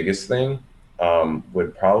say the biggest thing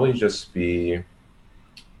would probably just be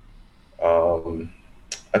um,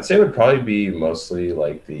 I'd say it would probably be mostly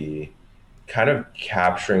like the kind of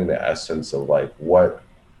capturing the essence of like what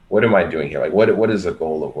am I doing here? Like what is the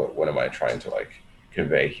goal of what am I trying to like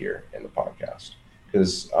convey here in the podcast?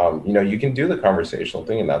 Because you can do the conversational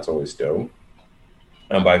thing and that's always dope.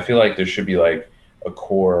 But I feel like there should be like a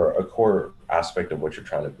core aspect of what you're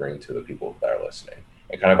trying to bring to the people that are listening,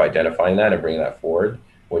 and kind of identifying that and bringing that forward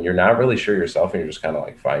when you're not really sure yourself and you're just kind of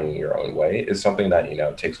like finding your own way is something that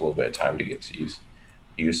takes a little bit of time to get to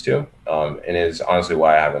used to, and is honestly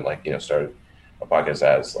why I haven't like started a podcast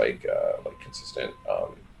that has like consistent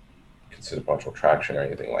punctual traction or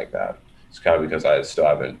anything like that. It's kind of because I still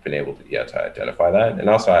haven't been able to yet to identify that, and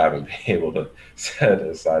also I haven't been able to set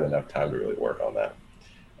aside enough time to really work on that.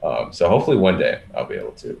 So hopefully one day I'll be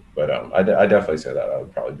able to. But I definitely say that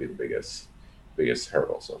would probably be the biggest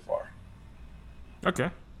hurdle so far. Okay,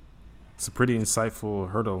 it's a pretty insightful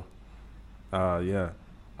hurdle. Yeah,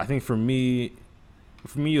 I think for me,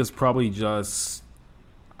 it was probably just.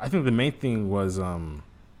 I think the main thing was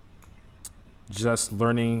just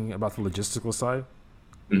learning about the logistical side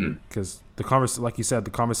Hmm. because like you said,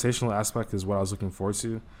 the conversational aspect is what I was looking forward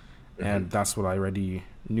to, Hmm. and that's what I already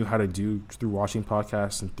knew how to do through watching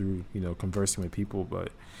podcasts and through conversing with people.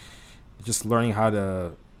 But just learning how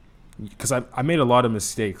to, because I made a lot of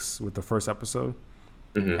mistakes with the first episode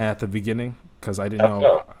Hmm. and at the beginning because I didn't How know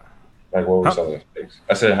so? Like, what were how some of the mistakes?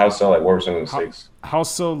 I said, how so? Like, what were some of the how mistakes? how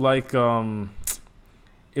so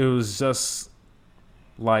it was just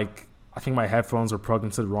like I think my headphones were plugged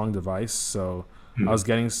into the wrong device, so I Hmm. was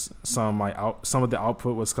getting some of the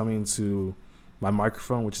output was coming to my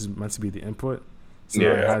microphone, which is meant to be the input. So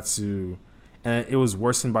then I Yeah, had to, and it was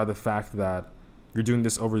worsened by the fact that you're doing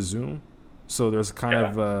this over Zoom, so there's kind yeah,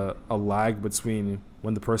 of a lag between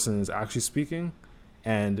when the person is actually speaking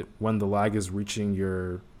and when the lag is reaching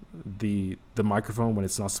the microphone when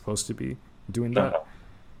it's not supposed to be doing that. uh-huh.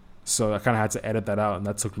 So I kind of had to edit that out, and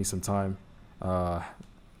that took me some time. Uh,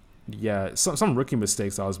 yeah, some rookie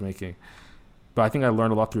mistakes I was making, but I think I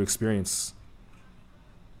learned a lot through experience.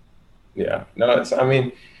 Yeah. No, it's. I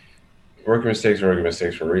mean, rookie mistakes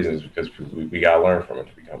for reasons because we gotta learn from it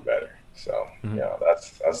to become better. So Hmm. yeah,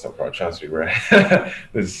 that's no problem. Trust me, right?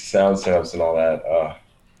 The sound setups and all that.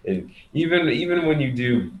 It, even when you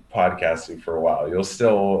do podcasting for a while, it'll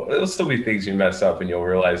still be things you mess up and you'll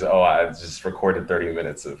realize, oh, I just recorded 30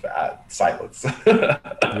 minutes of silence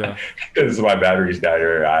Yeah, because my battery's died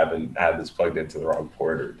or I haven't had this plugged into the wrong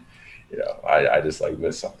port or I just like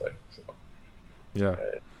missed something. So yeah,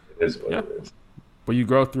 it is what yeah. it is. But you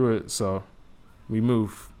grow through it, so we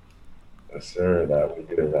move. Yes, sir. That we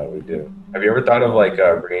do. That we do. Have you ever thought of like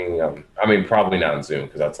bringing? I mean, probably not on Zoom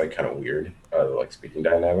because that's like kind of weird, like speaking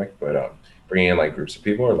dynamic. But bringing in like groups of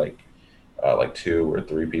people or like two or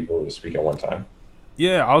three people to speak at one time.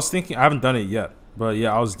 Yeah, I was thinking. I haven't done it yet, but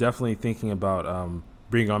yeah, I was definitely thinking about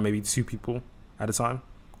bringing on maybe two people at a time.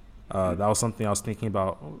 That was something I was thinking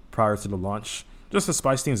about prior to the launch, just to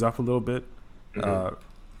spice things up a little bit. Mm-hmm.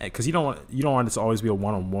 Because you don't want it to always be a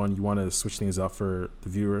one on one. You want to switch things up for the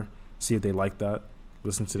viewer, see if they like that,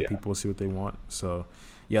 listen to the Yeah. people, see what they want. So,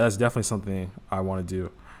 yeah, that's definitely something I want to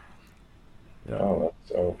do. Yeah, Oh,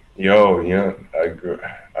 so yo,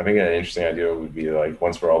 I think an interesting idea would be like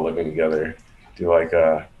once we're all living together, do like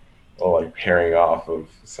a like pairing off of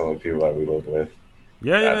some of the people that we live with.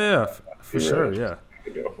 yeah, yeah, That'd yeah, be for really sure. Yeah,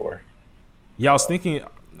 interesting to go for. yeah. So,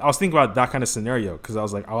 I was thinking about that kind of scenario because I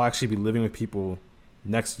was like, I'll actually be living with people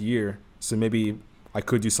next year, so maybe I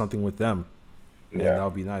could do something with them, and yeah, that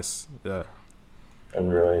would be nice. Yeah, that'd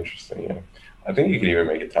be really interesting. Yeah, I think you could even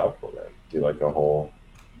make it topical, man. Do like a whole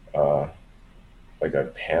uh like a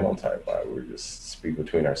panel type vibe where we just speak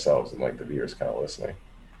between ourselves and like the viewers kind of listening.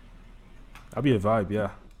 that'd be a vibe.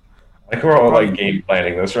 Yeah, Like we're I'll all like probably. game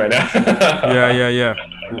planning this right Yeah, now. yeah, yeah.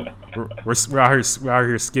 We're out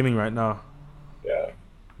here skimming right now. Yeah.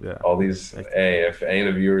 Yeah. All these, Like, hey, if any of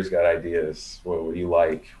the viewers got ideas, what do you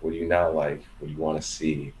like? What do you not like? What do you want to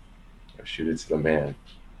see? Shoot it to the man.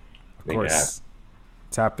 of Make it happen. course.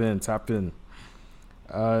 Tap in, tap in.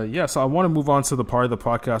 Yeah, so I want to move on to the part of the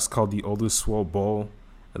podcast called the Oluswo Bowl.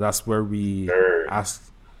 That's where we Sure.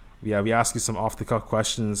 ask, yeah, we ask you some off the cuff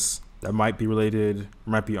questions that might be related,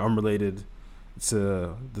 might be unrelated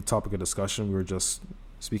to the topic of discussion we were just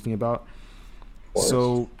speaking about. Of course.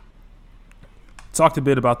 So, talked a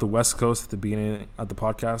bit about the West Coast at the beginning of the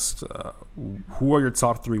podcast. Who are your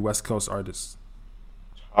top three West Coast artists?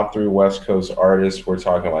 Top three West Coast artists. We're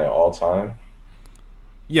talking like all time.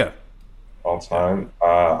 Yeah, All yeah, time.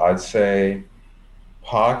 I'd say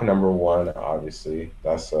Pac number one. Obviously,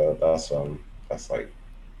 that's like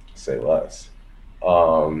say less.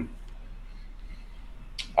 Um,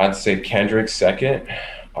 I'd say Kendrick second.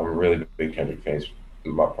 I'm a really big Kendrick fan. He's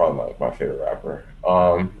probably my favorite rapper.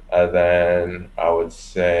 And then I would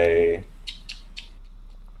say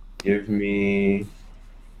give me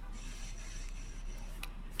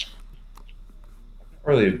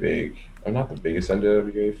really a big. I'm not the biggest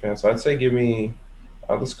NWA fan, so I'd say give me.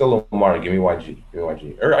 Let's go Lamar. Give me YG. Give me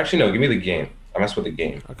YG. Or actually, no. Give me the game. I mess with the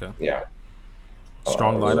game. okay. Yeah.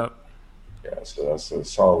 Strong Really, lineup. yeah. So that's a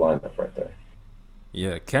solid lineup right there.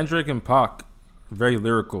 Yeah, Kendrick and Pac, very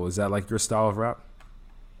lyrical. Is that like your style of rap?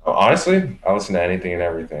 Honestly, I listen to anything and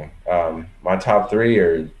everything. My top three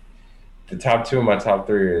are the top two of my top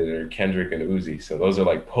three are Kendrick and Uzi. So those are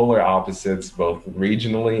like polar opposites, both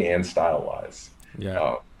regionally and style wise. Yeah.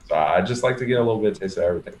 So I just like to get a little bit of taste of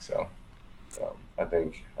everything. So I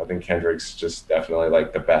think Kendrick's just definitely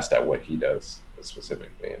like the best at what he does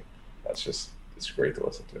specifically, and that's just it's great to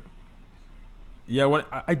listen to. Yeah, when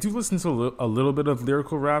I do listen to a little bit of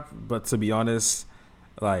lyrical rap, but to be honest,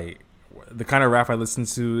 like the kind of rap I listen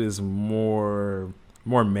to is more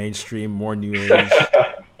mainstream, more new age,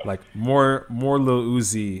 like more Lil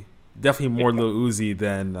Uzi, definitely more Lil Uzi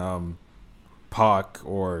than Pac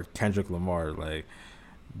or Kendrick Lamar. Like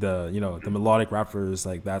the melodic rappers,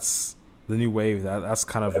 like that's the new wave. That's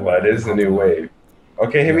kind of what That I've been is the new hopping on. wave.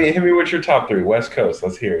 Okay, Yeah, hit me with your top three. West Coast.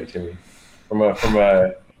 Let's hear it, Timmy. From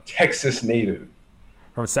a Texas native.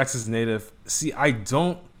 from Texas native. See, I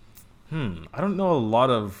don't know a lot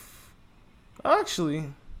of.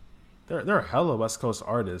 Actually, there are hella West Coast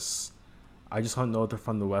artists. I just don't know if they're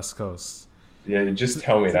from the West Coast. Yeah, you just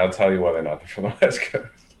tell me, and I'll tell you whether or not they're from the West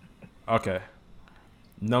Coast. Okay,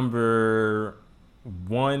 number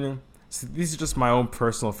one. See, these are just my own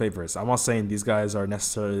personal favorites. I'm not saying these guys are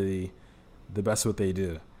necessarily the best at what they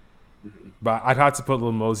do, but I'd have to put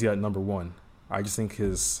Lil Mosey at number one. I just think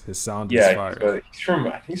his sound is Yeah, fire. he's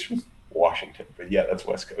from Washington, but yeah, that's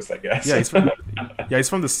West Coast, I guess. Yeah, he's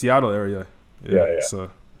from the Seattle area. Yeah, Yeah, yeah.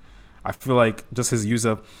 so I feel like just his use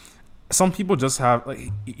of some people just have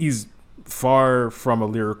like he's far from a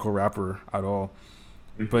lyrical rapper at all,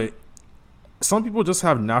 Mhm. but some people just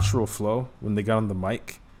have natural flow when they get on the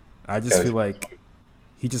mic. I just Yeah, feel like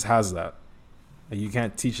he just has that. Like, you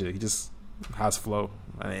can't teach it. He just has flow.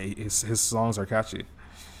 And his songs are catchy.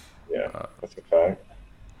 yeah, that's a fact.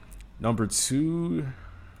 Number two,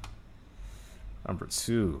 number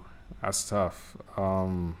two, that's tough.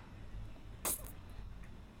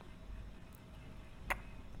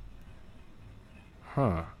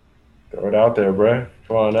 Huh. Throw it out there, bro.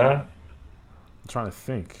 Come on now. I'm trying to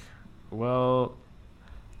think. Well,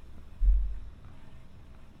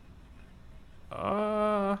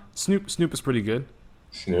 Snoop is pretty good.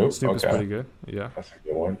 Snoop. Snoop is Okay, pretty good. Yeah, that's a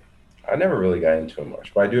good one. I never really got into him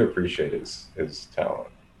much, but I do appreciate his talent.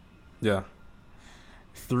 yeah.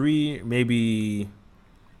 Three, maybe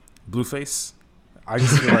Blueface. I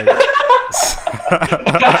just feel like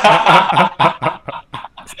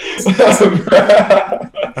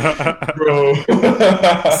Bro.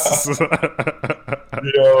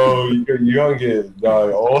 Yo, you're gonna get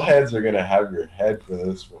dog. Old heads are gonna have your head for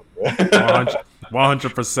this one, bro.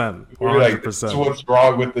 100%, We're like, this is 100%. what's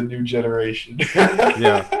wrong with the new generation.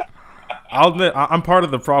 Yeah, I'll admit I'm part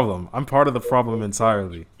of the problem. I'm part of the problem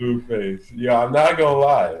entirely. Blueface. Yeah, I'm not gonna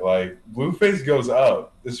lie. Like Blueface goes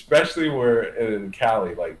up, especially where in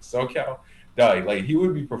Cali, like SoCal. Dog, like he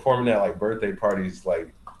would be performing at like birthday parties,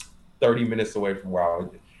 like 30 minutes away from where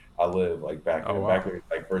I live, like Oh back wow. when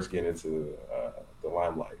like first getting into the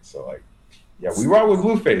limelight. So like, yeah, we rock with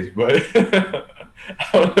Blueface, but I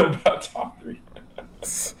don't know about top three.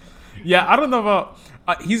 Yeah, I don't know about.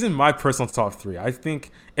 He's in my personal top three. I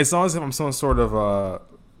think it's not as if I'm some sort of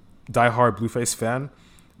diehard Blueface fan,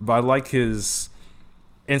 but I like his.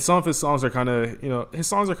 And some of his songs are kind of his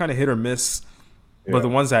songs are kind of hit or miss, but Yeah, the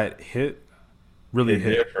ones that hit really hit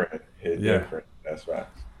hit. different, hit Yeah, different. That's right.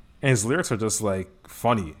 and his lyrics are just like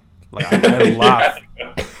funny. Like I laugh.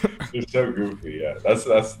 They're so goofy. Yeah, that's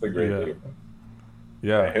the great Yeah, thing about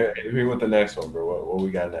it. All right, yeah. hit me with the next one, bro. What we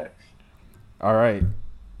got next? All right.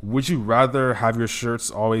 Would you rather have your shirts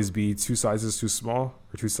always be two sizes too small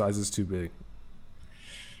or two sizes too big?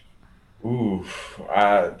 Ooh,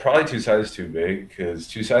 probably two sizes too big because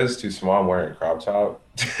two sizes too small. I'm wearing a crop top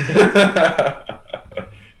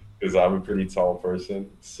because I'm a pretty tall person.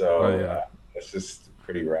 Oh So yeah, that's just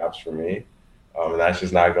pretty wraps for me, and that's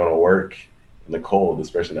just not going to work in the cold,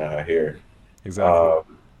 especially now out here. exactly.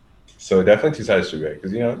 Um, so definitely two sizes too big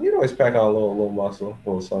because you always pack on a little muscle, a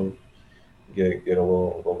little something, get a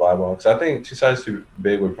little vibe on. Because I think two sizes too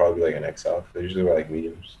big would probably be like an XL. They usually wear like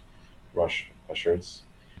mediums, my shirts.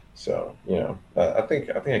 So I think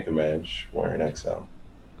I can manage wearing XL.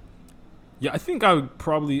 Yeah, I think I would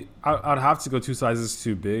probably I'd have to go two sizes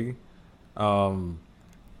too big. Um,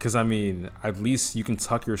 because I mean, at least you can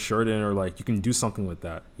tuck your shirt in or like you can do something with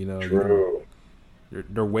that. You can. True.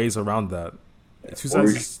 There are ways around that. Two Or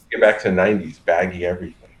we can sizes, get back to '90s baggy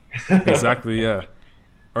everything. exactly. Yeah.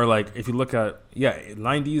 Or like if you look at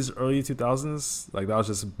 '90s, early 2000s, like that was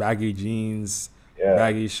just baggy jeans, Yeah,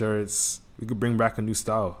 baggy shirts. We could bring back a new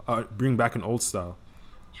style. Bring back an old style.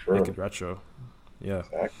 Make true. it retro. Yeah.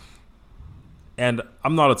 Exactly. And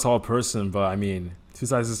I'm not a tall person, but I mean, two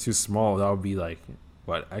sizes too small. That would be like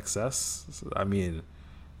what XS. So, I mean,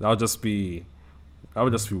 that would just be that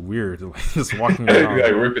would just be weird. Like just walking Be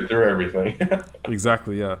like around. ripping through everything.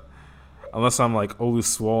 Exactly. Yeah. Unless I'm like always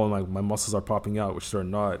swollen, like my muscles are popping out, which they're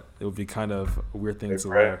not. It would be kind of a weird thing Hey, to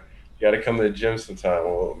Brett, wear. you got to come to the gym sometime.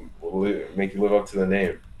 We'll make you live up to the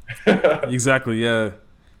name. Exactly. Yeah.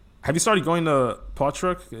 Have you started going to Paw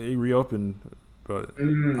Truck? It reopened, but I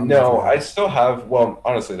don't know if you No, I have. still have. Well,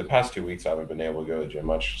 honestly, the past 2 weeks I haven't been able to go to the gym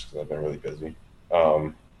much just because I've been really busy.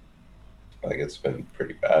 Um, like it's been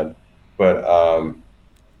pretty bad. But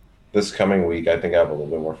this coming week, I think I have a little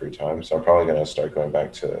bit more free time, so I'm probably gonna start going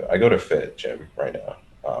back to. I go to Fit Gym right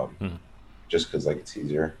now, Hmm. just because like it's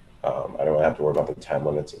easier. I don't have to worry about the time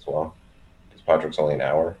limits as well, because Patrick's only an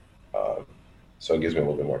hour, um, so it gives me a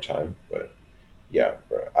little bit more time. But yeah,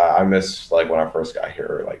 bro, I miss like when I first got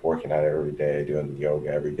here, like working out every day, doing yoga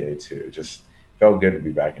every day too. Just felt good to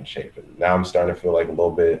be back in shape, and now I'm starting to feel like a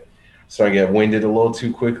little bit, starting to get winded a little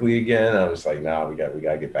too quickly again. I'm just like, nah, we gotta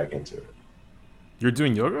get back into it. You're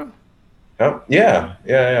doing yoga? Yeah, yeah,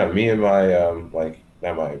 yeah. Me and my like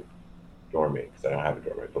not my dorm mate because I don't have a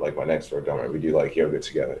dorm mate, but like my next door dorm mate, we do like yoga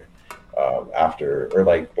together after or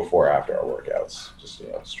like before after our workouts. Just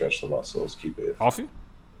stretch the muscles, keep it Alfie?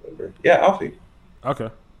 limber. Yeah, Alfie. Okay.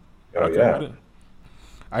 Oh Okay. yeah.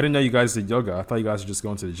 I didn't know you guys did yoga. I thought you guys were just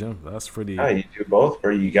going to the gym. That's Yeah, pretty. you do both,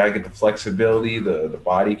 bro. You gotta get the flexibility, the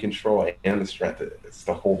body control, and the strength. It's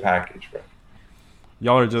the whole package, bro.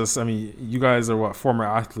 Y'all are just. I mean, you guys are what former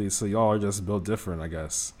athletes, so y'all are just built different, I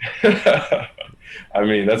guess. I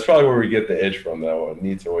mean, that's probably where we get the itch from, though.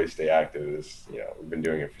 Need to always stay active. Is we've been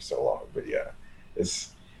doing it for so long, but yeah,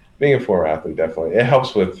 it's being a former athlete definitely it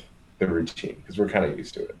helps with the routine because we're kind of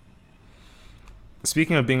used to it.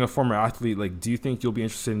 Speaking of being a former athlete, like, do you think you'll be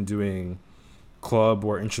interested in doing club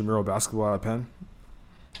or intramural basketball at Penn?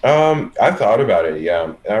 I thought about it, yeah,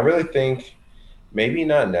 and I really think maybe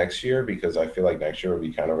not next year because I feel like next year will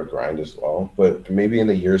be kind of a grind as well. But maybe in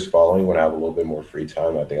the years following, when I have a little bit more free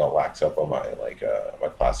time, I think I'll lax up on my my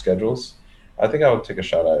class schedules. I think I'll take a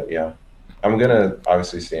shot at it. Yeah, I'm gonna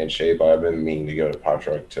obviously stay in shape. I've been meaning to go to Power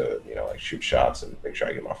Truck to like shoot shots and make sure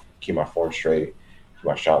I keep my form straight, keep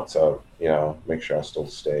my shots up. Make sure I still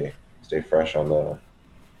stay fresh on the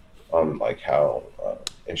on like how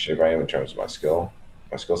in shape I am in terms of my skill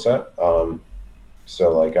set. So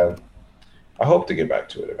like I hope to get back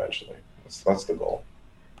to it eventually. That's the goal.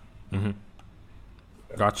 Mm-hmm.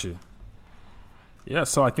 Got you. Yeah,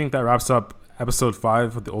 so I think that wraps up episode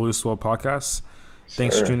 5 of the Older Swell podcast.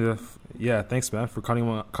 Thanks, Sure. Trinidad. Yeah, thanks, man, for coming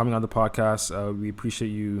on the podcast. We appreciate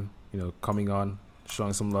you, coming on,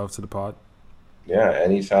 showing some love to the pod. Yeah,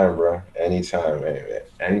 anytime, bro. Anytime.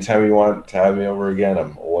 Anytime you want to have me over again,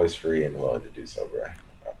 I'm always free and willing to do so, bro.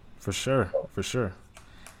 For sure, for sure.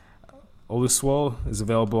 Older Swell is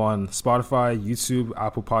available on Spotify, YouTube,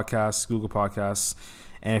 Apple Podcasts, Google Podcasts,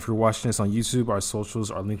 and if you're watching this on YouTube, our socials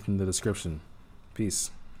are linked in the description.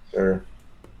 Peace. Sure.